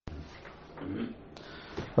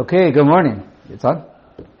Okay, good morning. It's on?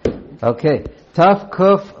 Okay. Taf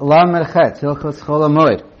Kuf Lamed Chet, Hilchos Chol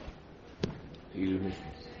HaMoed.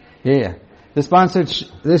 Yeah. This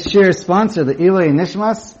year's sponsor, the Ilui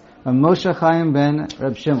Nishmas, Orach Chaim ben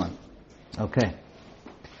Reb Shimon. Okay.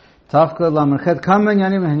 Taf Kuf Lamed Chet, Kamen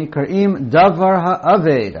Yanim Hanikarim Davar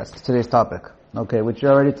HaAved. That's today's topic. Okay, which you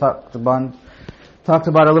already talked about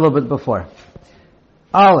a little bit before.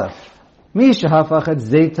 Aleph.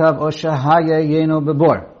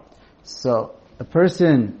 So a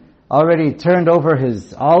person already turned over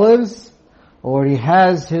his olives, or he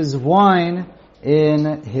has his wine in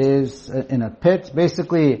a pit.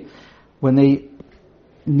 Basically, when they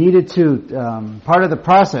needed to, part of the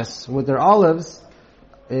process with their olives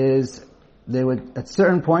is they would, at a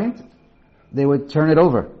certain point, they would turn it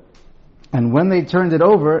over. And when they turned it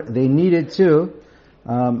over, they needed to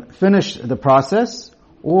finish the process,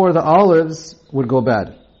 or the olives would go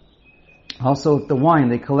bad. Also, the wine,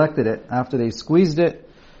 they collected it after they squeezed it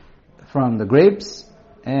from the grapes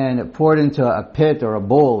and poured into a pit or a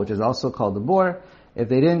bowl, which is also called the bor. If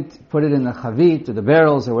they didn't put it in the chavit or the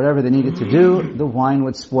barrels or whatever they needed to do, the wine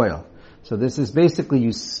would spoil. So this is basically,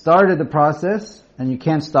 you started the process and you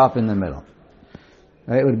can't stop in the middle.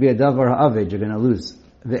 Right? It would be a davar ha'aved, you're going to lose.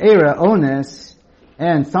 The era ones,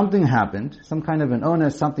 and something happened, some kind of an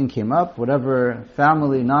onus, something came up, whatever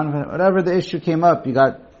family, whatever the issue came up, you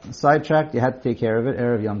got sidetracked, you had to take care of it,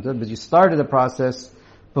 Erev Yom Tov, but you started the process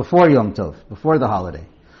before Yom Tov, before the holiday.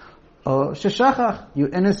 Oh, sheshachach, you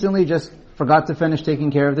innocently just forgot to finish taking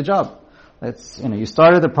care of the job. You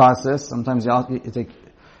started the process, sometimes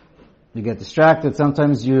you get distracted,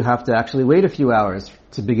 sometimes you have to actually wait a few hours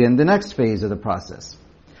to begin the next phase of the process.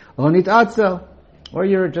 Or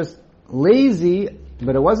you're just lazy,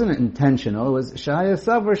 but it wasn't intentional. It was shaya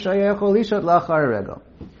savar shaya cholishat lachar regel.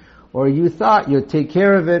 Or you thought you'd take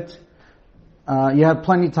care of it. You have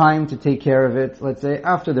plenty of time to take care of it. Let's say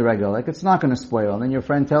after the regel, like it's not going to spoil. And then your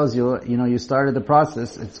friend tells you, you started the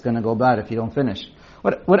process. It's going to go bad if you don't finish.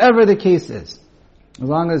 Whatever the case is, as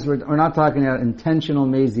long as we're not talking about intentional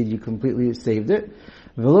mazid, you completely saved it.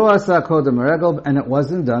 V'lo asa kodem regel, and it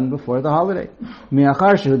wasn't done before the holiday.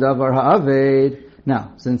 Mi'achar shehu davar ha'aved.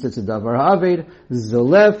 Now, since it's a davar ha'aved,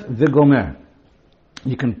 zolev v'gomer.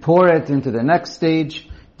 You can pour it into the next stage,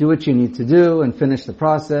 do what you need to do, and finish the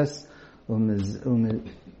process.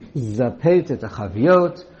 Zapet et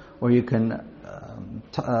chaviot, or you can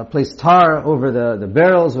place tar over the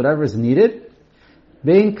barrels, whatever is needed.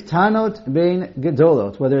 Bein ktanot, bein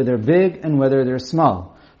gedolot, whether they're big and whether they're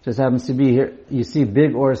small. Just happens to be here, you see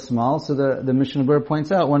big or small, so the Mishnah Berurah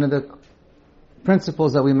points out one of the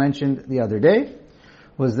principles that we mentioned the other day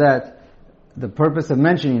was that the purpose of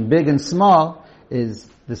mentioning big and small is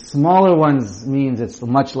the smaller ones means it's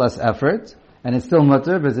much less effort, and it's still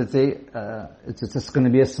mutter, but it's just going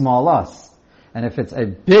to be a small loss. And if it's a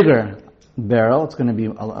bigger barrel, it's going to be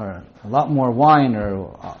a lot more wine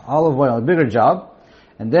or olive oil, a bigger job,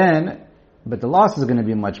 but the loss is going to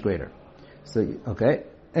be much greater. So, okay.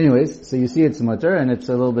 Anyways, so you see it's mutter, and it's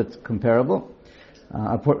a little bit comparable,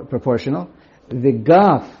 proportional. The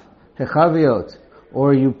gaf, hechaviot,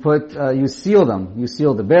 or you seal them. You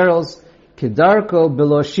seal the barrels. Kedarko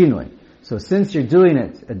below shinoi. So since you're doing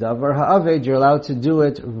it, a davar ha'aved, you're allowed to do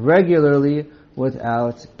it regularly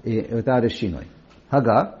without a shinoi.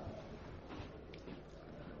 Haga.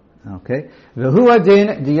 Okay. V'hu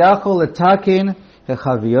adin diyachol letakin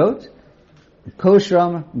hechaviot,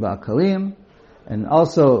 koshram ba'akalim. And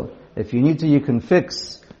also, if you need to, you can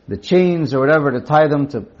fix the chains or whatever to tie them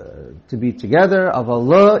to be together.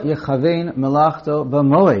 Aval yechavein melachto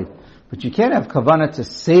b'moed, but you can't have kavanah to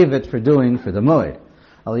save it for the moed.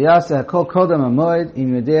 Aliyaseh hakol kodem hamoed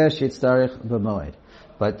im yodea sheitzarich b'moed.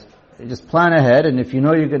 But just plan ahead, and if you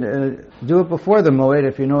know you're going to do it before the moed,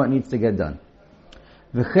 if you know it needs to get done.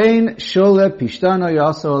 V'chein shole pishtano, you're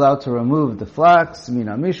also allowed to remove the flax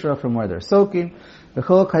mina mishra from where they're soaking.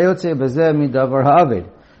 V'chol kayotze bezeh midavar ha'aved.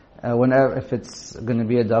 Whenever, if it's going to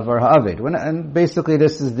be a davar ha'aved. And basically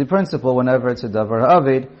this is the principle, whenever it's a davar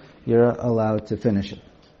ha'aved, you're allowed to finish it.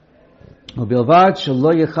 Ubilvad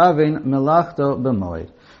shelo yechavein melachto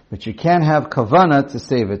b'moed. But you can't have kavanah to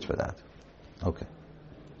save it for that. Okay.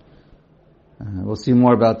 We'll see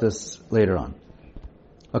more about this later on.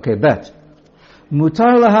 Okay, bet.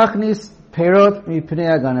 Mutar lahachnis perot mipnei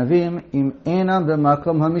haganavim im enam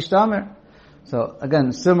b'makom hamishtamer. So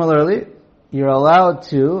again, similarly, you're allowed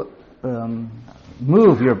to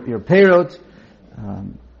move your peyrot.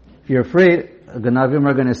 If you're afraid, ganavim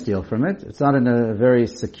are going to steal from it. It's not in a very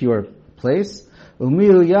secure place.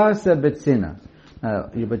 Umiu yasa betzina.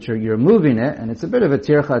 But you're moving it, and it's a bit of a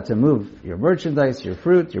tircha to move your merchandise, your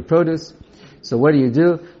fruit, your produce. So what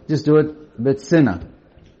do? Just do it bitsina.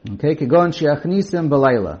 Okay? Kegon shiachnisim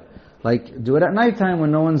balayla. Like, do it at nighttime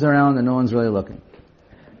when no one's around and no one's really looking.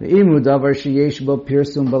 Ve'imu davar sheyesh bo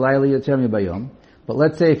pirsum balayla yoter mibayom. But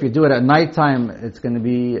let's say if you do it at nighttime, it's going to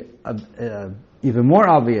be even more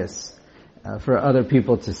obvious for other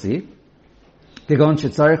people to see. Kegon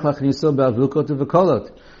shetzarich lachniso be'avukot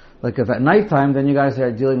uvekolot. Like if at nighttime, then you guys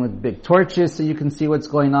are dealing with big torches so you can see what's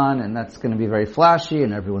going on, and that's going to be very flashy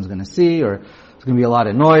and everyone's going to see, or there's going to be a lot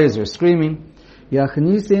of noise or screaming.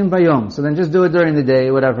 Yachnisim bayom. So then just do it during the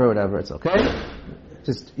day, whatever, it's okay.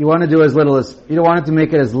 Just, you want to do you don't want it to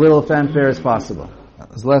make it as little fanfare as possible.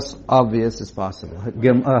 As less obvious as possible.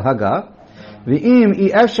 Haga. V'im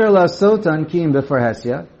i'efshar la'sotan ki'im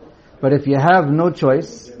b'farhesya. But if you have no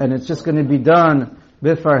choice, and it's just going to be done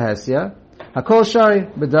b'farhesya, Hakol shari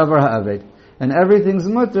b'davar ha'aved, and everything's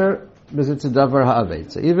mutter because it's a davar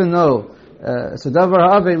ha'aved. So even though it's a davar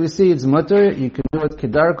ha'aved, we see it's mutter. You can do it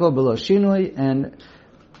kedarko below shinui, and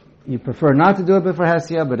you prefer not to do it before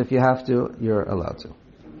hasiya, but if you have to, you're allowed to.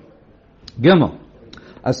 Gimel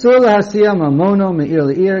asur lahasiya mamono me'ir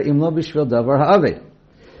le'ir im lo b'shvil davar ha'aved.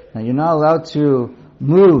 Now you're not allowed to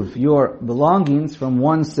move your belongings from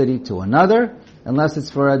one city to another unless it's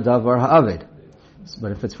for a davar ha'aved.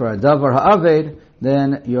 But if it's for a davar ha'aved,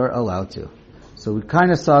 then you're allowed to. So we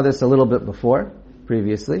kind of saw this a little bit before,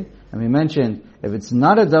 previously, and we mentioned if it's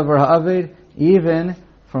not a davar ha'aved, even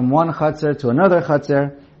from one chatzar to another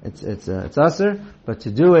chatzar, it's asr. But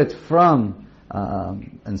to do it from,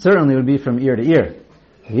 and certainly it would be from ear to ear.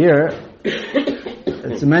 Here,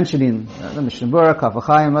 it's mentioning the Mishnah Berurah, Orach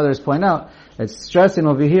Chaim, others point out, it's stressing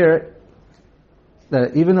over here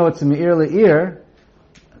that even though it's a me'ir le'ir,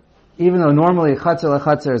 even though normally chatzar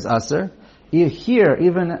lechatzar is aser, here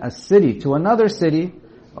even a city to another city,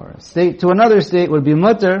 or a state to another state would be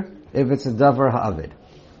mutter if it's a davar ha'aved.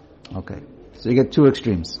 Okay, so you get two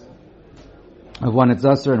extremes of when it's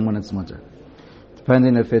aser and when it's mutter,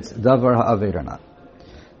 depending if it's davar ha'aved or not.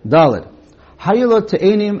 Daled hayulot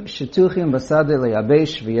te'enim shetuchim basade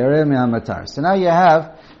leyabesh v'yareh me'amatar. So now you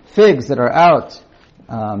have figs that are out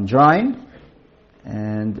drying.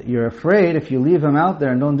 And you're afraid if you leave them out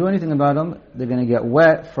there and don't do anything about them, they're going to get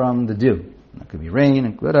wet from the dew. It could be rain,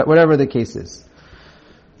 whatever the case is.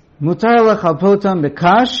 Mutar lechalpotam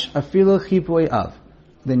bekash afilu chipui av.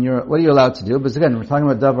 Then what are you allowed to do? Because again, we're talking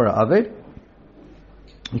about davar ha'aved.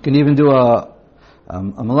 You can even do a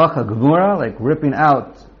malacha gemura, like ripping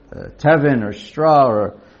out tevin or straw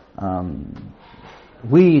or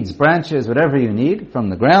weeds, branches, whatever you need from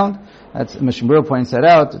the ground. That's Mishnah Berurah points that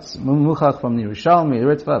out. It's muchach from the Yerushalmi, the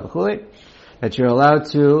Ritva, v'chulei, that you're allowed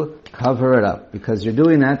to cover it up because you're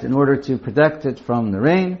doing that in order to protect it from the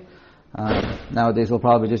rain. Nowadays we'll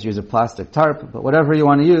probably just use a plastic tarp, but whatever you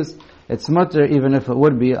want to use, it's mutter even if it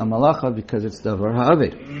would be a malacha because it's davar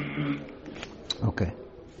ha'aved. Okay.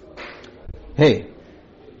 Hey.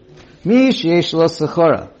 Mi sheyesh lo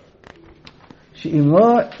sechora. She'im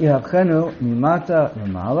lo yavchenu mimata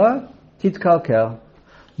v'mala titkalkel.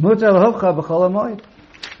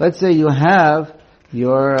 Let's say you have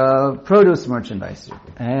your produce merchandise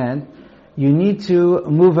and you need to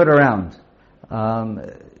move it around.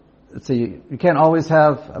 Let's say you can't always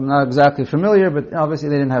have, I'm not exactly familiar, but obviously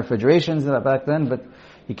they didn't have refrigerations back then, but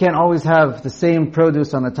you can't always have the same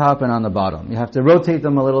produce on the top and on the bottom. You have to rotate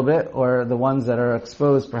them a little bit, or the ones that are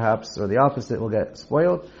exposed perhaps, or the opposite, will get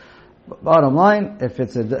spoiled. But bottom line, if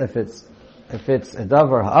it's a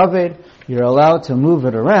davar ha'aved, you're allowed to move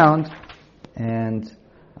it around, and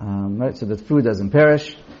right, so the food doesn't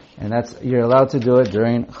perish, and you're allowed to do it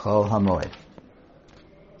during Chol HaMoed.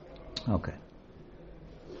 Okay.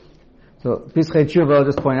 So Pischei Tshuva, I'll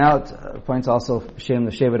just points also Shem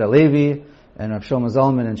the Shevet HaLevi and Rav Shlomo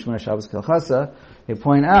Zalman and Shmona Shabbos Kilchasa. They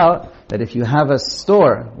point out that if you have a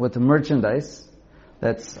store with merchandise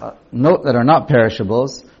that are not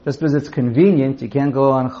perishables, just because it's convenient, you can't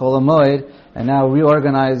go on Chol HaMoed and now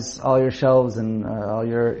reorganize all your shelves and all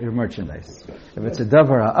your merchandise. If it's a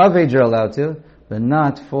davar ha'aved, you're allowed to, but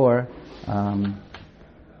not for.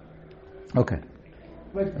 Okay.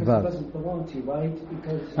 Right, because it doesn't belong to you, right?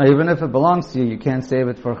 Because even if it belongs to you, you can't save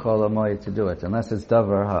it for Chol HaMoed to do it, unless it's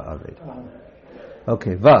davar ha'aved.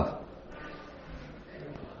 Okay, Vav.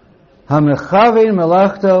 Hamechavein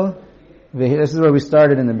melachto. This is where we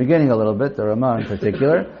started in the beginning a little bit, the Ramah in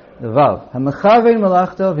particular. The Vav. Hamechavein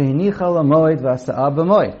melachto v'hinicha l'moed v'asa'a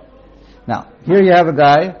b'moed. Now, here you have a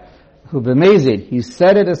guy who b'mezid, he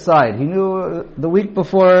set it aside. He knew the week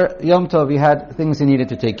before Yom Tov he had things he needed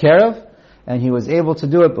to take care of, and he was able to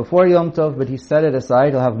do it before Yom Tov, but he set it aside.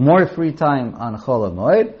 He'll have more free time on Chol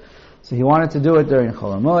HaMoed. So he wanted to do it during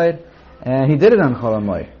Chol HaMoed, and he did it on Chol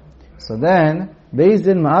HaMoed. So then, Beis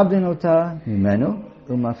Din ma'abdin ota mimenu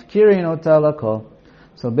umafkirin ota lakol.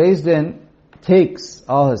 So Beis Din takes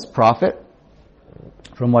all his profit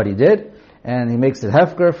from what he did, and he makes it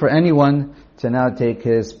hefker for anyone to now take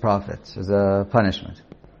his profit as a punishment.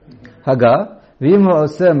 Haga, v'im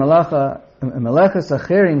ha'oseh melechas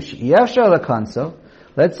acherim she'yefshar lakanso.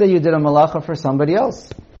 Let's say you did a malacha for somebody else.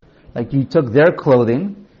 Like you took their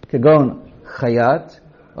clothing, kagon chayat,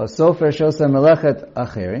 or sofer shoseh melechet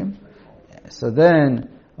acherim. So then,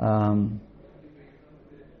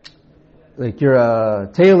 like you're a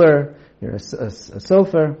tailor, you're a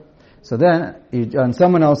sofer. So then, on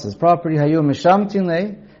someone else's property, hayu mishamtin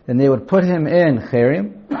lei, then they would put him in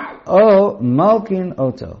cherim, o malkin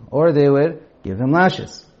oto, or they would give him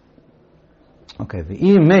lashes. Okay,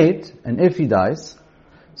 the mate, and if he dies,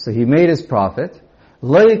 so he made his profit,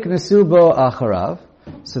 loik nesubo acharav.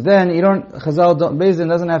 So then Beis Din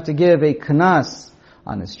doesn't have to give a knas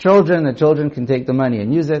on his children. The children can take the money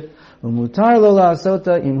and use it. Umutar lo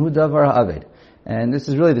la'asota imhu davar ha'aved. And this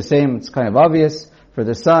is really the same. It's kind of obvious for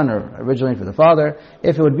the son, or originally for the father.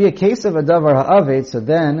 If it would be a case of a davar ha'aved, so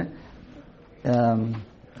then,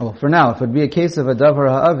 for now, if it would be a case of a davar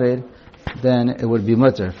ha'aved, then it would be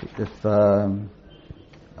mutter.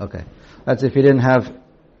 Okay, that's if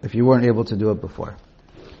you weren't able to do it before.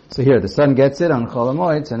 So here, the son gets it on Chol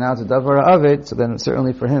HaMoed, so now it's a davar ha'aved, so then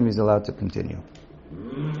certainly for him, he's allowed to continue.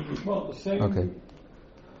 Well, the same. Okay.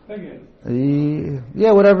 Again.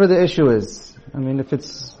 Yeah, whatever the issue is. I mean, if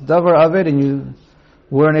it's davar ha'aved and you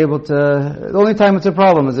weren't able to, the only time it's a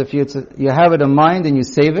problem is if you have it in mind and you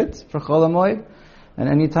save it for Chol HaMoed, and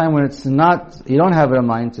any time when it's not, you don't have it in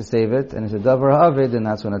mind to save it, and it's a davar ha'aved, then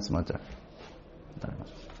that's when it's mutter.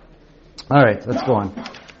 Alright, let's go on.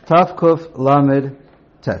 Taf Kuf Lamed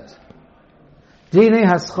Tet. Dine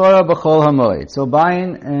haschora b'chol hamoed. So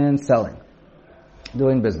buying and selling.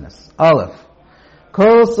 Doing business. Aleph.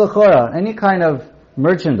 Kol sachora. Any kind of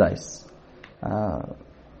merchandise.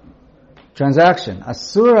 Transaction.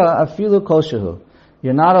 Asura afilu kol shehu.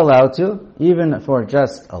 You're not allowed to, even for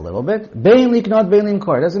just a little bit. Bein liknot, bein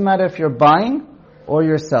limkor. It doesn't matter if you're buying or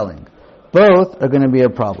you're selling. Both are going to be a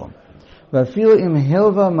problem. Vafilu im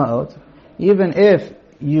hilva ma'ot. Even if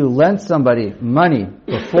you lent somebody money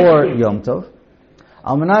before Yom Tov,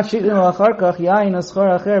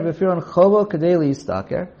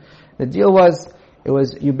 the deal was,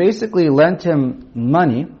 you basically lent him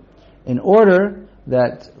money in order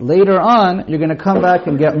that later on you're going to come back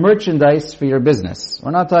and get merchandise for your business.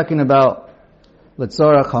 We're not talking about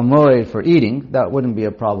Orach Chaim for eating. That wouldn't be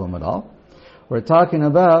a problem at all. We're talking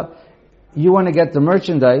about you want to get the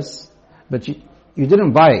merchandise, but you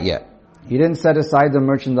didn't buy it yet. You didn't set aside the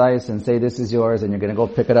merchandise and say this is yours and you're going to go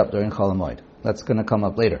pick it up during Chol HaMoed. That's going to come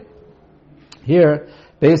up later. Here,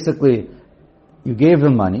 basically, you gave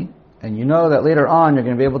them money and you know that later on you're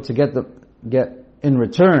going to be able to get in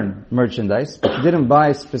return merchandise, but you didn't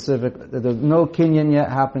buy specific, there's no kinyan yet,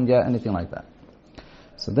 happened yet, anything like that.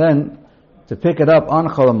 So then, to pick it up on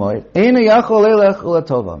Chol HaMoed,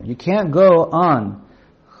 you can't go on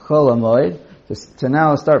Chol HaMoed to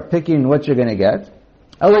now start picking what you're going to get.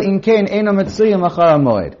 Unless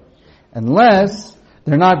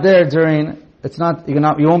they're not there during,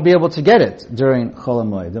 you won't be able to get it during Chol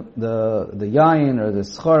HaMoed. The yayin or the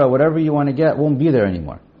schara, whatever you want to get, won't be there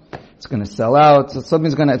anymore. It's going to sell out. So it's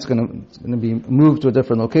going to be moved to a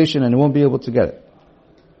different location, and you won't be able to get it.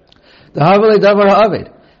 The havale davar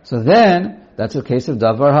ha'aved. So then, that's a case of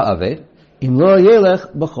davar ha'aved. Im lo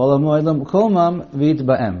yelech b'chol HaMoed l'mkomam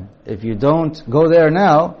v'yitba'em. If you don't go there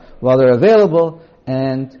now, while they're available,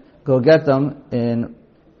 and go get them in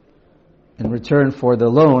return for the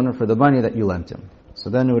loan or for the money that you lent him. So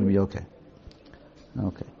then it would be okay.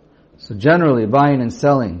 Okay. So generally, buying and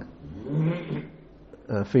selling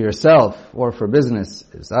for yourself or for business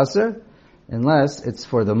is aser, unless it's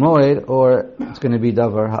for the moed or it's going to be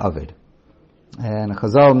davar ha'aved. And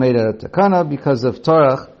Chazal made a takana because of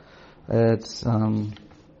Torach. It's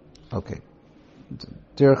okay,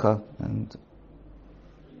 tircha and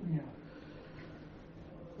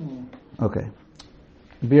okay.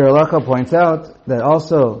 Bir Alaka points out that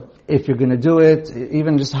also if you're going to do it,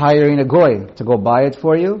 even just hiring a goy to go buy it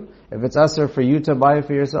for you, if it's asr for you to buy it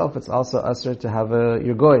for yourself, it's also asr to have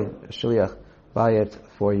your goy, a shliach, buy it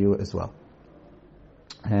for you as well.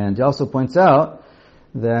 And he also points out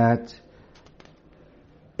that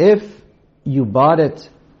if you bought it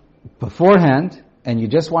beforehand and you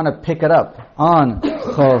just want to pick it up on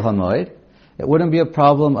Chol HaMoed, it wouldn't be a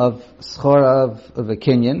problem of schor of a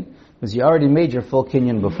kinyan, because you already made your full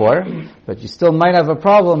kinyan before, but you still might have a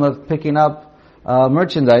problem of picking up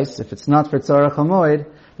merchandise if it's not for Orach Chaim,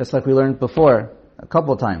 just like we learned before a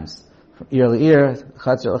couple times, ear to ear,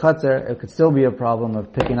 chatzer l'chatzer, it could still be a problem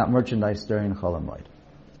of picking up merchandise during Chol HaMoed.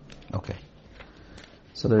 Okay.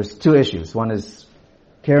 So there's two issues. One is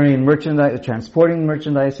carrying merchandise, transporting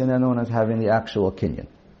merchandise, and the other one is having the actual kinyan.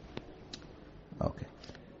 Okay.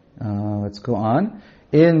 Let's go on.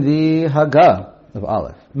 In the Haggah of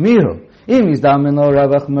Aleph. Mihu.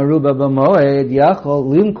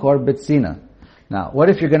 Now, what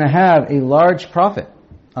if you're going to have a large profit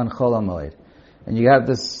on Chol HaMoed? And you have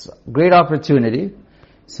this great opportunity.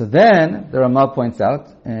 So then, the Ramah points out,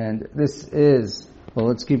 and this is, well,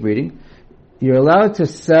 let's keep reading. You're allowed to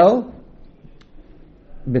sell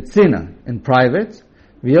Bitsina in private.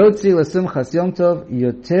 V'yotzi l'simchas Yom Tov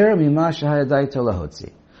yoter mima shehayadaita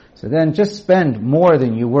lahotzi. So then just spend more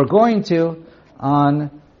than you were going to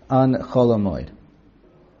on Chol HaMoed.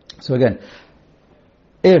 So again,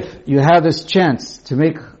 if you have this chance to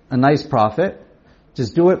make a nice profit,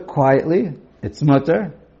 just do it quietly. It's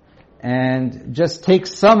mutter. And just take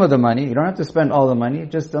some of the money. You don't have to spend all the money.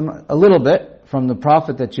 Just a little bit from the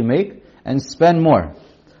profit that you make and spend more.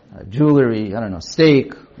 Jewelry,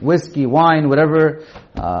 steak, whiskey, wine, whatever,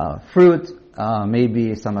 fruit,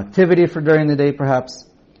 maybe some activity for during the day perhaps.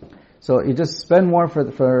 So you just spend more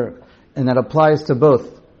and that applies to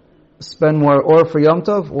both. Spend more or for Yom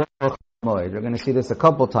Tov or for Chol HaMoed. You're going to see this a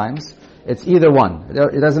couple times. It's either one.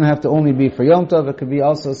 It doesn't have to only be for Yom Tov. It could be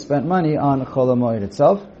also spent money on Chol HaMoed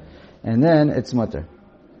itself. And then it's mutter.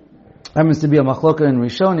 Happens to be a machloka in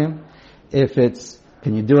Rishonim. If it's,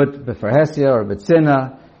 can you do it b'fer hesia or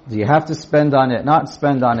b'tzina? Do you have to spend on it? Not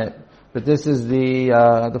spend on it. But this is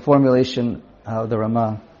the formulation how the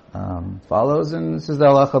Ramah follows, and this is the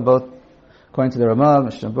halacha both according to the Ramah,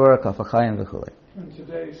 Mishnah Berurah, Orach Chaim, v'chulei. And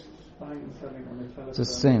today's buying and selling on the telephone. It's the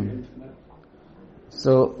same.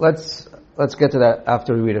 So let's get to that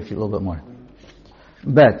after we read a little bit more.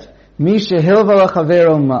 Bet. Mi shehilva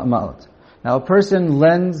lachavero ma'ot. Now a person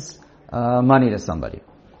lends money to somebody.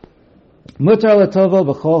 Mutar latovo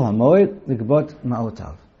b'chol hamoed ligbot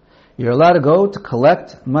ma'otav. You're allowed to go to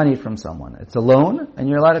collect money from someone. It's a loan, and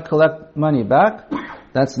you're allowed to collect money back.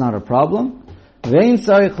 That's not a problem. And it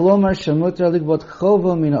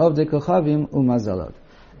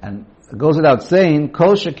goes without saying,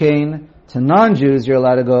 kol shekain, to non-Jews, you're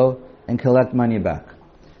allowed to go and collect money back.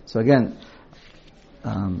 So again,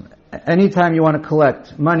 anytime you want to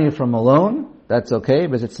collect money from a loan, that's okay,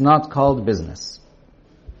 but it's not called business.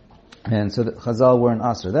 And so the Chazal weren't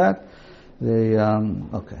asked for that.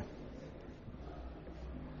 Okay.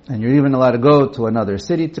 And you're even allowed to go to another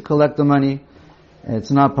city to collect the money. It's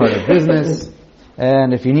not part of business.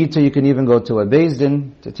 And if you need to, you can even go to a Beis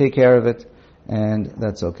Din to take care of it, and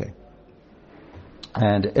that's okay.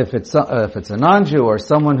 And if it's a non-Jew or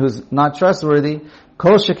someone who's not trustworthy,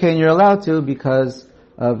 kol shekain you're allowed to because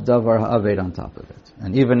of davar ha'aved on top of it.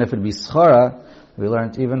 And even if it be schora, we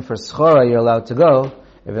learned even for schora you're allowed to go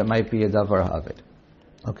if it might be a davar ha'aved.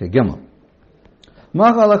 Okay, Gimel. So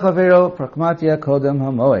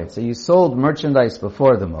you sold merchandise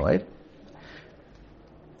before the moed.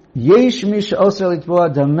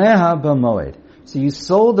 So you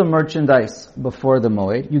sold the merchandise before the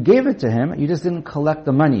moed. You gave it to him. You just didn't collect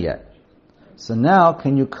the money yet. So now,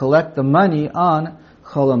 can you collect the money on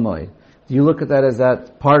Chol HaMoed? Do you look at that as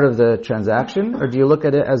that part of the transaction, or do you look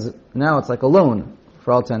at it as now it's like a loan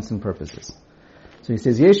for all intents and purposes? So he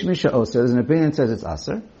says, Yesh Misha Oser. There's an opinion that says it's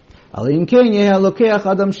Aser. So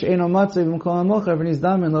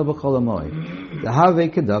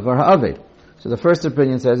the first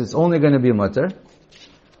opinion says it's only going to be mutter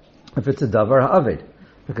if it's a davar ha'aved,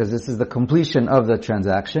 because this is the completion of the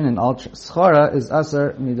transaction, and all schara is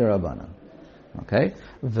aser midarabanan. Okay,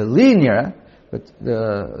 v'linear, but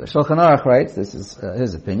the Shulchan Aruch writes, this is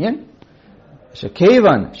his opinion.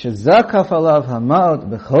 Shekevan shezakaf alav hamaot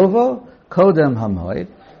bechovo kodem hamoed.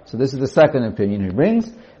 So this is the second opinion he brings.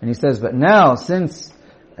 And he says, but now, since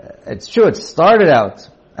it's true, it started out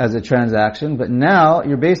as a transaction, but now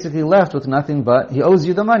you're basically left with nothing but, he owes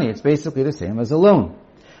you the money. It's basically the same as a loan.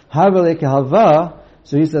 So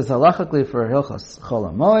he says, halachically for Hilchas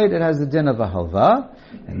Chol HaMoed, it has the din of a halva,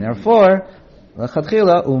 and therefore, you're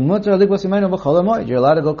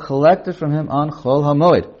allowed to go collect it from him on Chol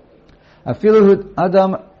HaMoed.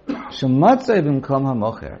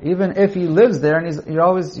 Even if he lives there, and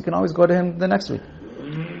you can always go to him the next week.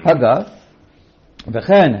 Hagav,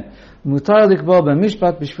 v'chen, mutar likbo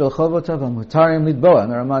b'mishpat b'shvil chovotav v'mutarim litboa.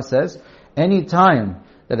 And the Ramah says, any time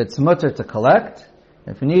that it's mutar to collect,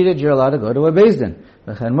 if needed, you're allowed to go to a Beis Din.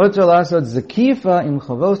 V'chen mutar lasot zekifa im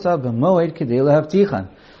chovotav b'moed k'dei lehavtichan.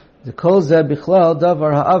 The kol zeh bichlal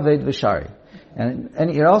davar ha'aved v'shari.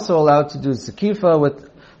 And you're also allowed to do zekifa with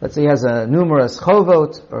let's say he has a numerous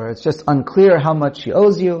chovot, or it's just unclear how much he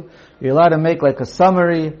owes you, you're allowed to make like a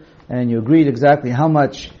summary, and you agreed exactly how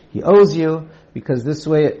much he owes you, because this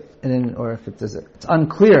way, or if it's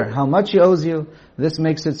unclear how much he owes you, this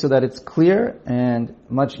makes it so that it's clear and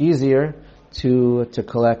much easier to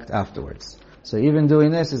collect afterwards. So even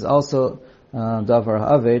doing this is also davar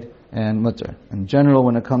ha'aved and mutter. In general,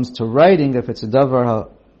 when it comes to writing, if it's a davar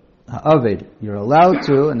ha'aved, you're allowed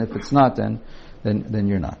to, and if it's not, then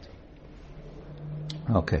you're not.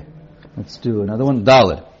 Okay, let's do another one.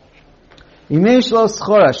 Daled.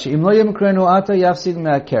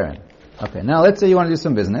 Okay, now let's say you want to do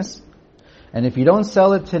some business, and if you don't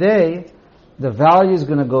sell it today, the value is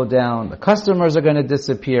going to go down. The customers are going to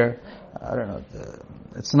disappear. I don't know.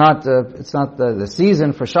 It's not the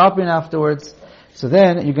season for shopping afterwards. So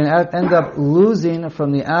then you're going to end up losing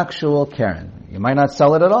from the actual keren. You might not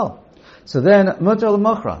sell it at all. So then mutar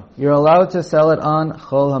l'mochra, you're allowed to sell it on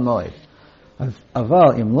chol hamoed.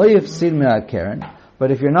 Aval im lo yifsid me'at keren.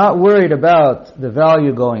 But if you're not worried about the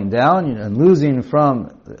value going down and losing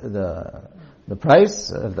from the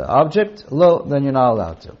price of the object, then you're not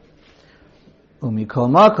allowed to. Umikol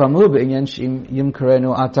makam hu be'inyan she'im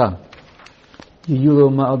yimkarenu ata.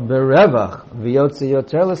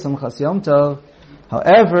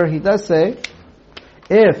 However, he does say,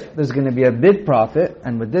 if there's going to be a big profit,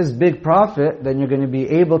 and with this big profit, then you're going to be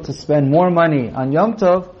able to spend more money on Yom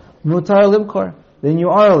Tov, mutar limkor, then you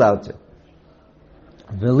are allowed to.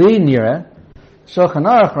 V'li nira, Shulchan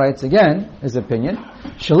Aruch writes again, his opinion,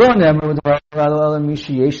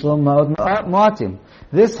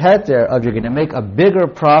 this heter of you're going to make a bigger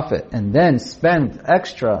profit and then spend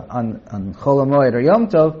extra on Chol HaMoed or Yom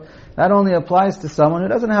Tov, that only applies to someone who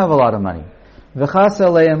doesn't have a lot of money. V'chas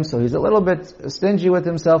aleim, so he's a little bit stingy with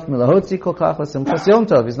himself. Milahotzi kol kach l'simchas Yom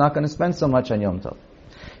Tov, he's not going to spend so much on Yom Tov.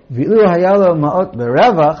 V'ilu hayalo ma'ot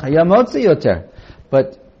berevach hayamotzi yoter,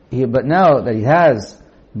 but now that he has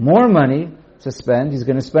more money to spend, he's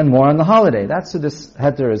going to spend more on the holiday. That's who this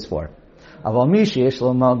heter is for. Aval mishi yesh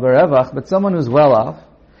lo mal berevach, but someone who's well off,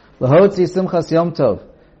 lahotzi simchas Yom Tov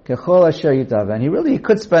kechol asher yitav, and he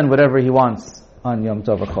could spend whatever he wants on Yom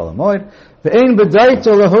Tov or Chol HaMoed. Ve'ein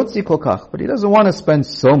b'daito lahotzi kol kach, but he doesn't want to spend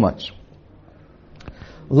so much.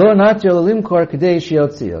 Lo natyo l'limkor k'dei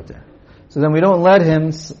sheyotzi yoter. So then we don't let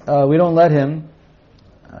him we don't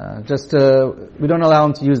allow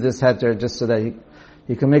him to use this heter just so that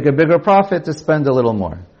he can make a bigger profit to spend a little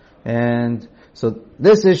more. And so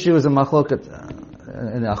this issue is a machloket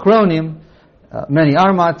in Achronim. Many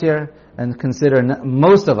are matir, and consider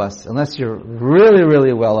most of us, unless you're really,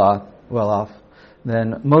 really well off,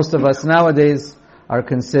 then most of us nowadays are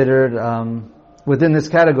considered within this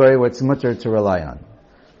category where it's mutter to rely on.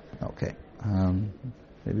 Okay,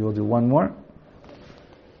 maybe we'll do one more.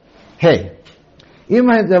 Hey.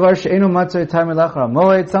 Something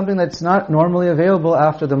that's not normally available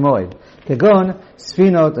after the moed. Kegon,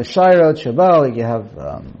 sfinot, shairot, shabal, you have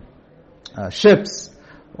ships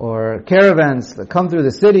or caravans that come through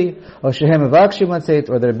the city, or shehem avakshim, let's say,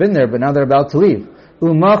 or they've been there but now they're about to leave.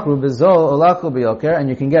 Umachru bezol olaku biyoker, and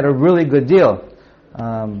you can get a really good deal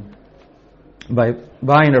by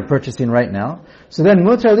buying or purchasing right now. So then,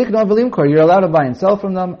 mutar likno v'limkor, you're allowed to buy and sell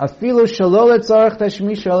from them. Afilu shalol etzarech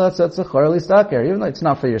tashmish elatzatzachor listaker, even though it's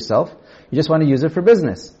not for yourself, you just want to use it for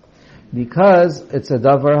business, because it's a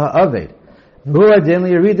davar ha'aved.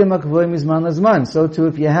 So too,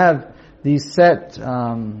 if you have these set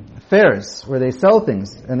fairs where they sell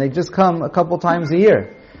things, and they just come a couple times a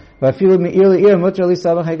year, you've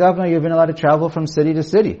been allowed to travel from city to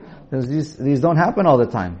city. These don't happen all the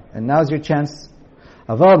time, and now's your chance.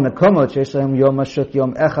 But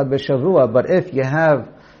if you have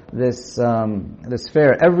this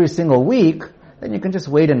fair every single week, then you can just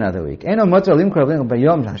wait another week. That's not a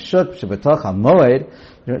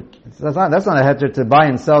heter to buy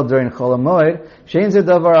and sell during Chol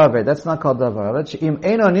HaMoed. That's not called davar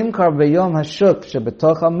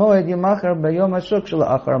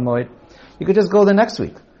aved. You could just go the next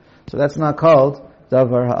week. So that's not called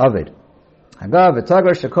davar ha'aved.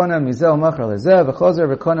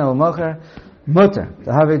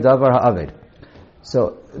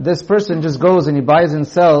 So this person just goes and he buys and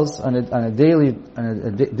sells on a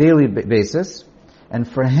daily basis, and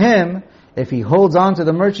for him, if he holds on to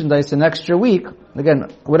the merchandise an extra week,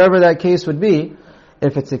 again, whatever that case would be,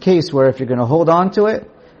 if it's a case where if you're going to hold on to it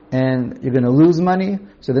and you're going to lose money,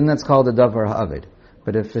 so then that's called a davar ha'aved.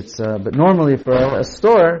 But if it's, but normally for a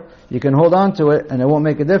store, you can hold on to it and it won't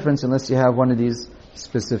make a difference unless you have one of these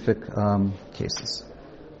specific cases.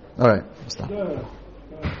 All right, stop.